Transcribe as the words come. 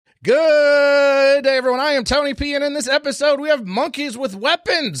Good day, everyone. I am Tony P, and in this episode, we have monkeys with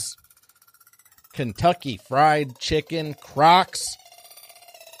weapons. Kentucky Fried Chicken, Crocs,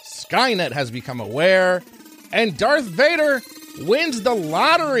 Skynet has become aware, and Darth Vader wins the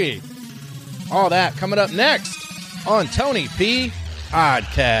lottery. All that coming up next on Tony P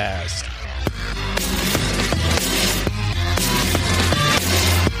Podcast.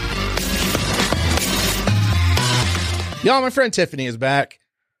 Y'all, my friend Tiffany is back.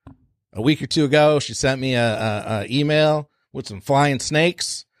 A week or two ago, she sent me a email with some flying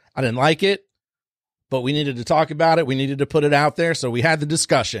snakes. I didn't like it, but we needed to talk about it. We needed to put it out there, so we had the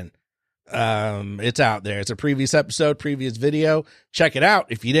discussion. It's out there. It's a previous episode, previous video. Check it out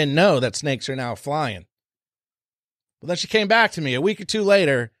if you didn't know that snakes are now flying. But then she came back to me a week or two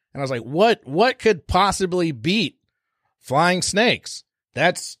later, and I was like, what could possibly beat flying snakes?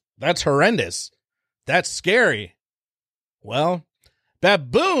 That's horrendous. That's scary. Well,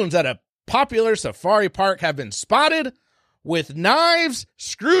 baboons at a popular safari park have been spotted with knives,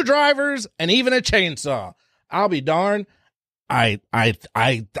 screwdrivers, and even a chainsaw. I'll be darned. I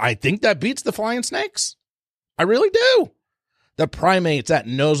think that beats the flying snakes. I really do. The primates at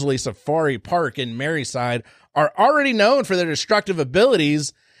Knowsley Safari Park in Maryside are already known for their destructive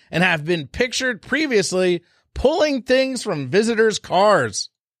abilities and have been pictured previously pulling things from visitors' cars.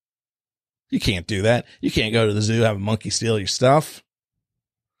 You can't do that. You can't go to the zoo, have a monkey steal your stuff.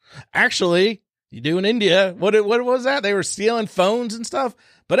 Actually, you do in India. What was that? They were stealing phones and stuff.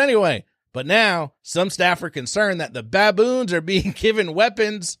 But anyway, now some staff are concerned that the baboons are being given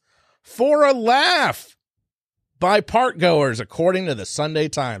weapons for a laugh by park goers, according to the Sunday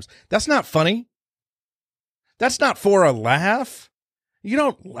Times. That's not funny. That's not for a laugh. You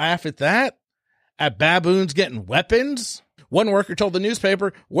don't laugh at that. At baboons getting weapons. One worker told the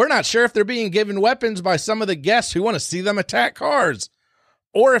newspaper, "We're not sure if they're being given weapons by some of the guests who want to see them attack cars,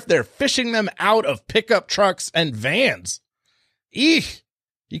 or if they're fishing them out of pickup trucks and vans." Eek.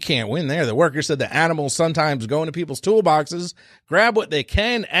 You can't win there. The worker said the animals sometimes go into people's toolboxes, grab what they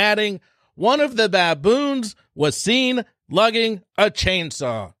can, adding, one of the baboons was seen lugging a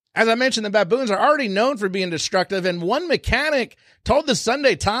chainsaw. As I mentioned, the baboons are already known for being destructive, and one mechanic told the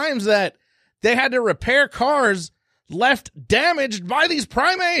Sunday Times that they had to repair cars left damaged by these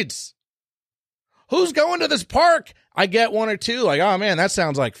primates. Who's going to this park? I get one or two, like, oh man, that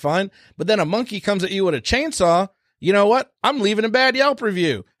sounds like fun. But then a monkey comes at you with a chainsaw. You know what? I'm leaving a bad Yelp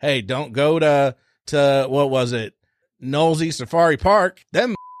review. Hey, don't go to what was it? Knowsley Safari Park.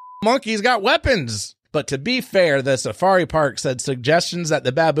 Them monkeys got weapons. But to be fair, the safari park said suggestions that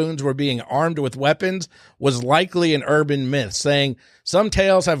the baboons were being armed with weapons was likely an urban myth, saying some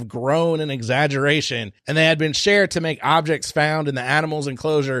tales have grown in exaggeration and they had been shared to make objects found in the animal's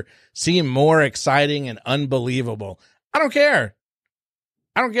enclosure seem more exciting and unbelievable. I don't care.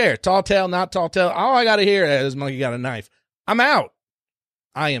 Tall tale, not tall tale. All I got to hear is this monkey got a knife. I'm out.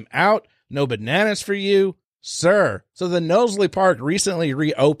 I am out. No bananas for you, sir. So the Knowsley Park recently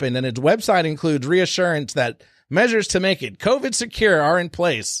reopened, and its website includes reassurance that measures to make it COVID secure are in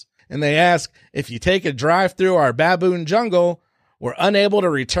place. And they ask, if you take a drive through our baboon jungle, we're unable to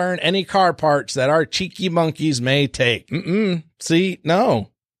return any car parts that our cheeky monkeys may take. See,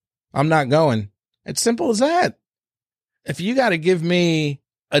 no, I'm not going. It's simple as that. If you got to give me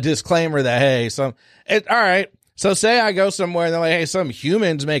a disclaimer that, hey, all right. So say I go somewhere and they're like, hey, some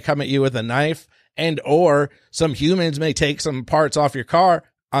humans may come at you with a knife or some humans may take some parts off your car.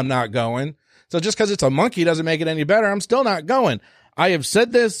 I'm not going. So just because it's a monkey doesn't make it any better. I'm still not going. I have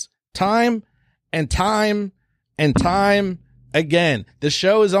said this time and time and time again. The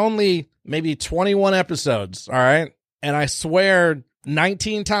show is only maybe 21 episodes. All right. And I swear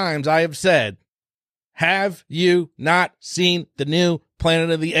 19 times I have said, have you not seen the new Planet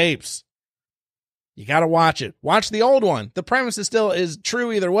of the Apes? You got to watch it. Watch the old one. The premise is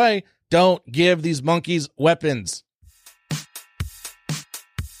true either way. Don't give these monkeys weapons.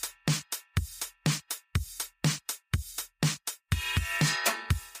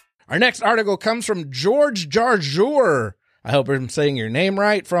 Our next article comes from George Jarjour. I hope I'm saying your name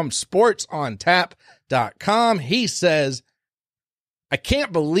right, from sportsontap.com. He says, I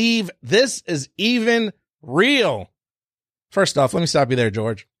can't believe this is even real. First off, let me stop you there,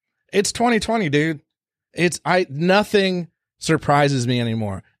 George. It's 2020, dude. Nothing surprises me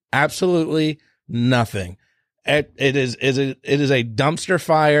anymore. Absolutely nothing. It is a dumpster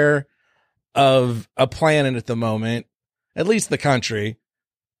fire of a planet at the moment, at least the country.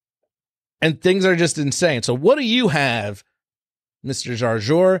 And things are just insane. So what do you have, Mr.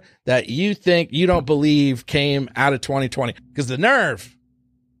 Jarjour, that you don't believe came out of 2020? Because the nerve,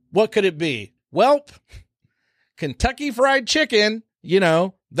 what could it be? Welp, Kentucky Fried Chicken,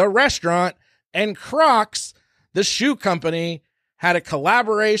 the restaurant, and Crocs, the shoe company, had a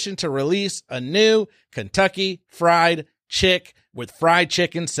collaboration to release a new Kentucky Fried Chick with fried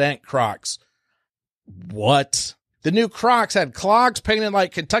chicken scent Crocs. What? The new Crocs had clogs painted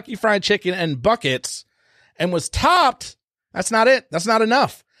like Kentucky Fried Chicken and buckets, and was topped. That's not it. That's not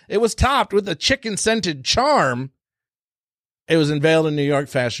enough. It was topped with a chicken-scented charm. It was unveiled in New York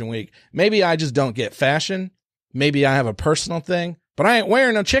Fashion Week. Maybe I just don't get fashion. Maybe I have a personal thing, but I ain't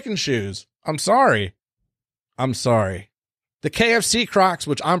wearing no chicken shoes. I'm sorry. The KFC Crocs,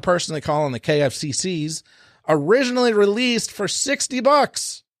 which I'm personally calling the KFCCs, originally released for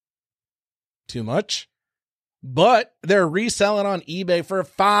 $60. Too much? But they're reselling on eBay for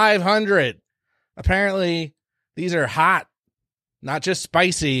 $500. Apparently, these are hot. Not just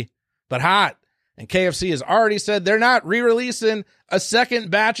spicy, but hot. And KFC has already said they're not re-releasing a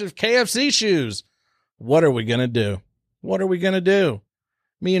second batch of KFC shoes. What are we going to do?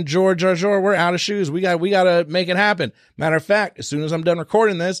 Me and George Arjor, we're out of shoes. We got to make it happen. Matter of fact, as soon as I'm done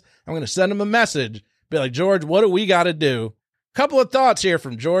recording this, I'm going to send him a message. Be like, George, what do we got to do? Couple of thoughts here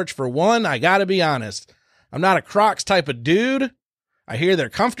from George. For one, I got to be honest. I'm not a Crocs type of dude. I hear they're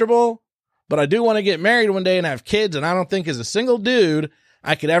comfortable, but I do want to get married one day and have kids, and I don't think as a single dude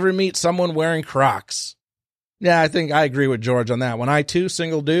I could ever meet someone wearing Crocs. Yeah, I think I agree with George on that. When I too,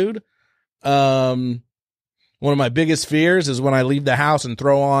 single dude, one of my biggest fears is when I leave the house and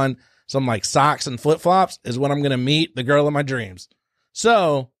throw on some like socks and flip-flops is when I'm going to meet the girl of my dreams.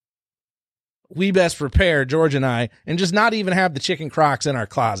 So we best prepare, George and I, and just not even have the chicken Crocs in our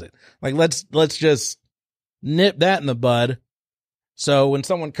closet. Like, let's just nip that in the bud. So when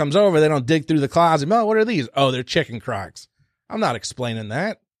someone comes over, they don't dig through the closet. Oh, what are these? Oh, they're chicken Crocs. I'm not explaining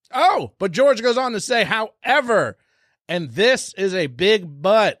that. Oh, but George goes on to say, however, and this is a big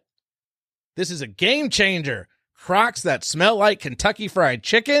but, this is a game changer. Crocs that smell like Kentucky Fried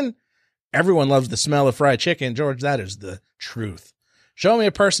Chicken. Everyone loves the smell of fried chicken. George, that is the truth. Show me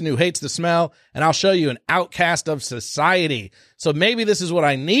a person who hates the smell, and I'll show you an outcast of society. So maybe this is what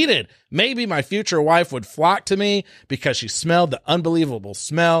I needed. Maybe my future wife would flock to me because she smelled the unbelievable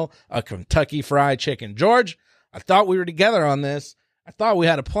smell of Kentucky Fried Chicken. George, I thought we were together on this. I thought we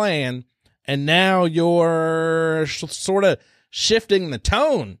had a plan, and now you're sort of shifting the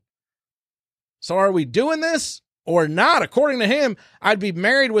tone. So are we doing this or not? According to him, I'd be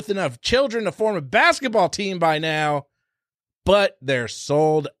married with enough children to form a basketball team by now, but they're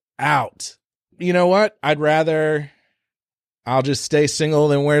sold out. You know what? I'll just stay single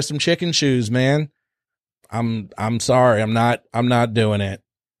than wear some chicken shoes, man. I'm sorry. I'm not doing it.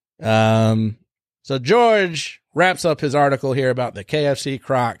 So George wraps up his article here about the KFC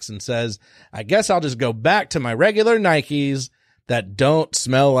Crocs and says, I guess I'll just go back to my regular Nikes that don't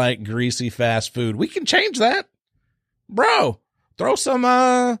smell like greasy fast food. We can change that. Bro, throw some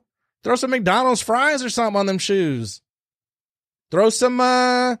McDonald's fries or something on them shoes. Throw some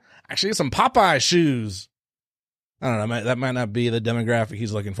Popeye shoes. I don't know. That might not be the demographic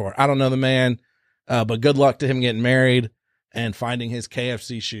he's looking for. I don't know the man, but good luck to him getting married and finding his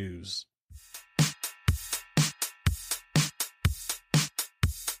KFC shoes.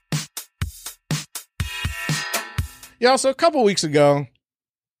 Yeah, so a couple weeks ago,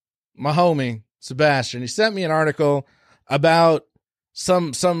 my homie, Sebastian, he sent me an article about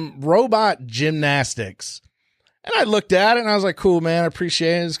some robot gymnastics. And I looked at it and I was like, cool, man, I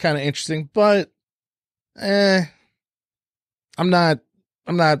appreciate it. It's kind of interesting, but I'm not,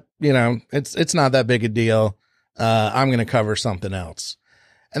 it's not that big a deal. I'm going to cover something else.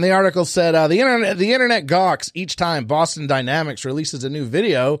 And the article said, the internet gawks each time Boston Dynamics releases a new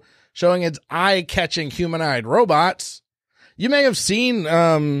video showing its eye-catching humanoid robots. You may have seen,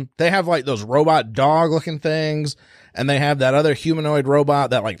 they have like those robot dog-looking things, and they have that other humanoid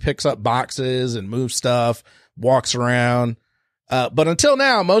robot that like picks up boxes and moves stuff, walks around. But until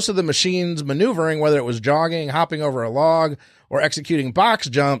now, most of the machines maneuvering, whether it was jogging, hopping over a log, or executing box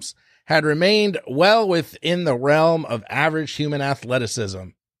jumps, had remained well within the realm of average human athleticism.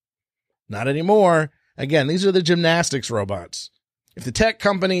 Not anymore. Again, these are the gymnastics robots. If the tech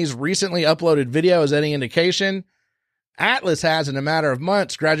company's recently uploaded video is any indication, Atlas has, in a matter of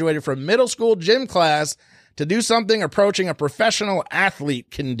months, graduated from middle school gym class to do something approaching a professional athlete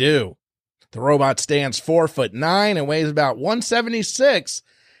can do. The robot stands 4'9" and weighs about 176,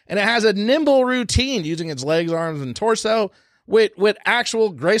 and it has a nimble routine using its legs, arms, and torso with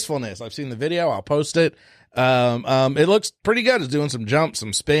actual gracefulness. I've seen the video. I'll post it. It looks pretty good. It's doing some jumps,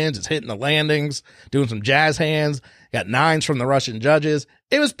 some spins. It's hitting the landings, doing some jazz hands. Got 9s from the Russian judges.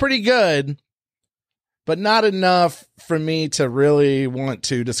 It was pretty good, but not enough for me to really want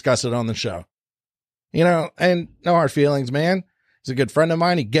to discuss it on the show. You know, and no hard feelings, man. He's a good friend of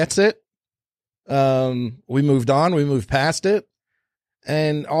mine. He gets it. We moved on. We moved past it.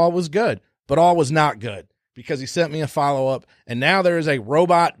 And all was good. But all was not good because he sent me a follow-up. And now there is a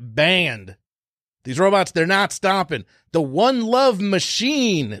robot band. These robots, they're not stopping. The One Love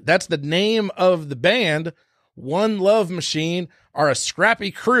Machine, that's the name of the band. One Love Machine are a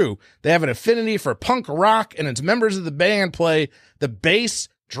scrappy crew. They have an affinity for punk rock, and its members of the band play the bass,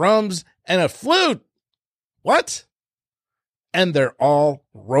 drums, and a flute. What? And they're all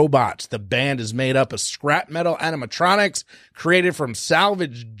robots. The band is made up of scrap metal animatronics created from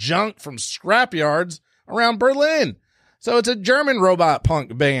salvaged junk from scrapyards around Berlin. So it's a German robot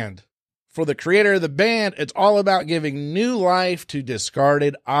punk band. For the creator of the band, it's all about giving new life to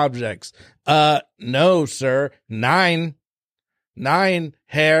discarded objects. No, sir. Nine,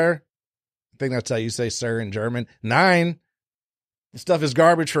 Herr. I think that's how you say sir in German. Nine. The stuff is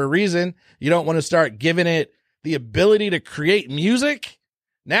garbage for a reason. You don't want to start giving it the ability to create music.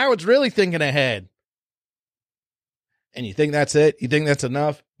 Now it's really thinking ahead. And you think that's it? You think that's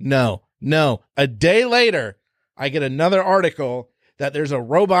enough? No. A day later, I get another article that there's a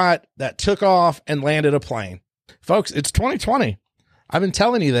robot that took off and landed a plane. Folks, it's 2020. I've been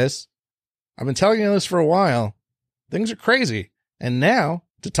telling you this. I've been telling you this for a while. Things are crazy. And now,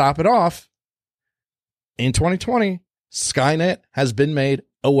 to top it off, in 2020, Skynet has been made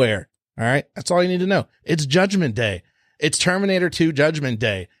aware. All right? That's all you need to know. It's Judgment Day. It's Terminator 2 Judgment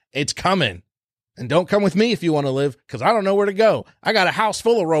Day. It's coming. And don't come with me if you want to live, because I don't know where to go. I got a house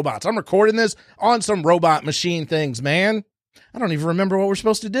full of robots. I'm recording this on some robot machine things, man. I don't even remember what we're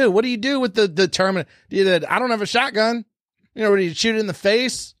supposed to do. What do you do with the Terminator? I don't have a shotgun. You know, where you shoot it in the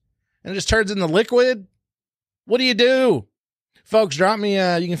face and it just turns into liquid? What do you do? Folks, drop me,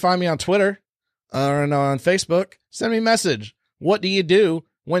 you can find me on Twitter or on Facebook. Send me a message. What do you do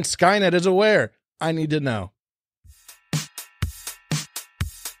when Skynet is aware? I need to know.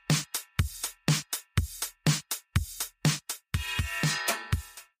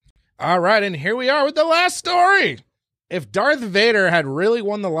 All right, and here we are with the last story. If Darth Vader had really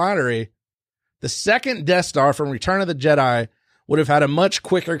won the lottery, the second Death Star from Return of the Jedi would have had a much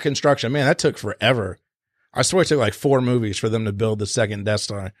quicker construction. Man, that took forever. I swear it took like 4 movies for them to build the second Death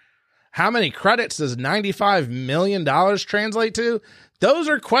Star. How many credits does $95 million translate to? Those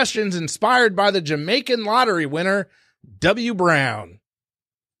are questions inspired by the Jamaican lottery winner, W. Brown.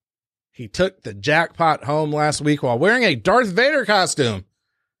 He took the jackpot home last week while wearing a Darth Vader costume.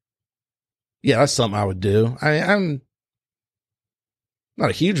 Yeah, that's something I would do. I'm not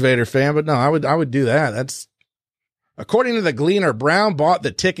a huge Vader fan, but no, I would do that. That's according to the Gleaner. Brown bought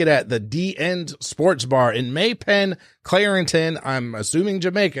the ticket at the D End Sports Bar in Maypen, Clarington, I'm assuming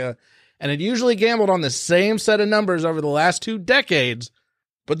Jamaica, and had usually gambled on the same set of numbers over the last 2 decades.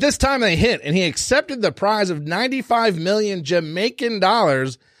 But this time they hit, and he accepted the prize of 95 million Jamaican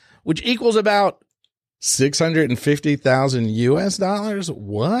dollars, which equals about 650,000 US dollars.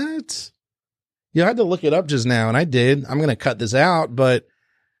 What? You had to look it up just now, and I did. I'm going to cut this out, but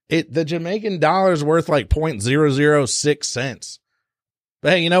the Jamaican dollar is worth like 0.006 cents.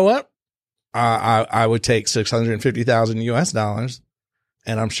 But hey, you know what? I would take 650,000 US dollars,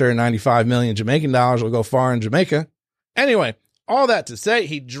 and I'm sure 95 million Jamaican dollars will go far in Jamaica. Anyway, all that to say,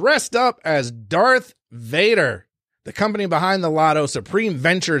 he dressed up as Darth Vader. The company behind the lotto, Supreme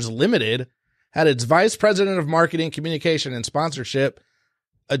Ventures Limited, had its vice president of marketing, communication, and sponsorship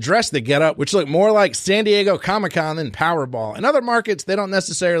address the getup, which looked more like San Diego Comic-Con than Powerball. In other markets, they don't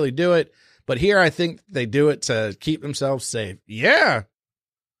necessarily do it, but here I think they do it to keep themselves safe. Yeah,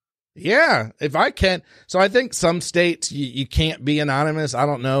 if I can. So I think some states you can't be anonymous. I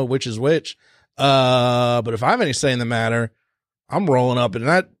don't know which is which. But if I have any say in the matter, I'm rolling up in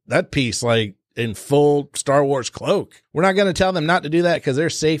that piece like in full Star Wars cloak. We're not going to tell them not to do that because their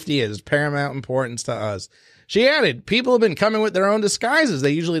safety is paramount importance to us. She added, people have been coming with their own disguises.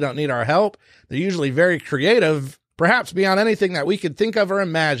 They usually don't need our help. They're usually very creative, perhaps beyond anything that we could think of or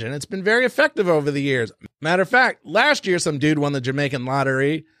imagine. It's been very effective over the years. Matter of fact, last year, some dude won the Jamaican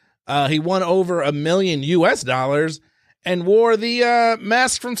lottery. He won over $1 million US and wore the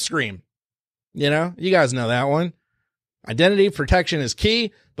mask from Scream. You know, you guys know that one. Identity protection is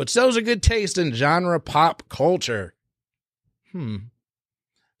key, but so's a good taste in genre pop culture.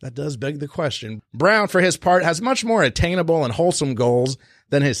 That does beg the question. Brown, for his part, has much more attainable and wholesome goals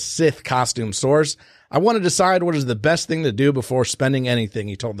than his Sith costume source. I want to decide what is the best thing to do before spending anything,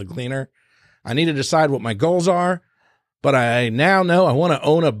 he told the Gleaner. I need to decide what my goals are, but I now know I want to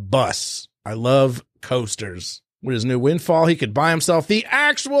own a bus. I love coasters. With his new windfall, he could buy himself the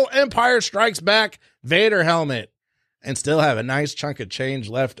actual Empire Strikes Back Vader helmet and still have a nice chunk of change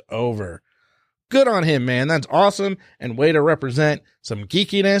left over. Good on him, man. That's awesome. And way to represent some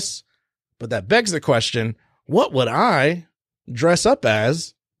geekiness. But that begs the question, what would I dress up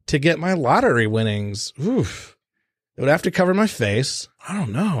as to get my lottery winnings? Oof. It would have to cover my face. I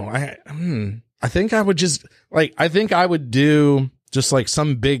don't know. I think I would just I think I would do just like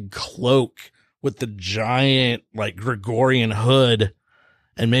some big cloak with the giant like Gregorian hood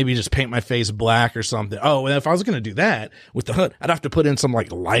and maybe just paint my face black or something. Oh, and if I was going to do that with the hood, I'd have to put in some like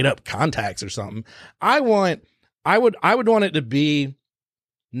light up contacts or something. I would want it to be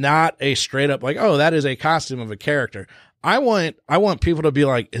not a straight up like, oh, that is a costume of a character. I want people to be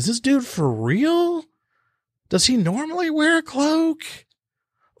like, is this dude for real? Does he normally wear a cloak?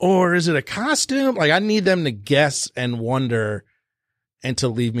 Or is it a costume? Like, I need them to guess and wonder and to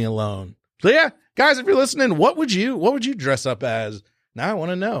leave me alone. So yeah, guys, if you're listening, what would you dress up as? Now I want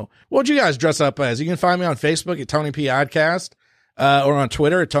to know. What would you guys dress up as? You can find me on Facebook at Tony P. Oddcast, or on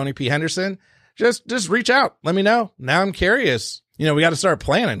Twitter at Tony P. Henderson. Just reach out. Let me know. Now I'm curious. We got to start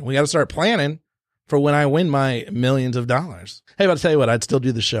planning. We got to start planning for when I win my millions of dollars. Hey, but I'll tell you what, I'd still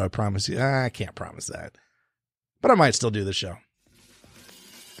do the show. I promise you. I can't promise that, but I might still do the show.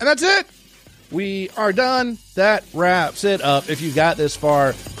 And that's it. We are done. That wraps it up. If you got this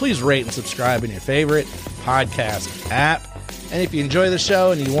far, please rate and subscribe in your favorite podcast app. And if you enjoy the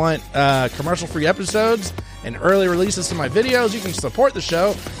show and you want commercial-free episodes and early releases to my videos, you can support the show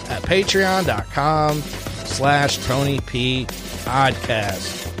at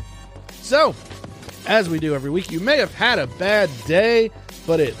patreon.com/TonyPodcast. So, as we do every week, you may have had a bad day,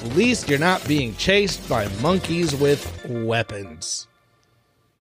 but at least you're not being chased by monkeys with weapons.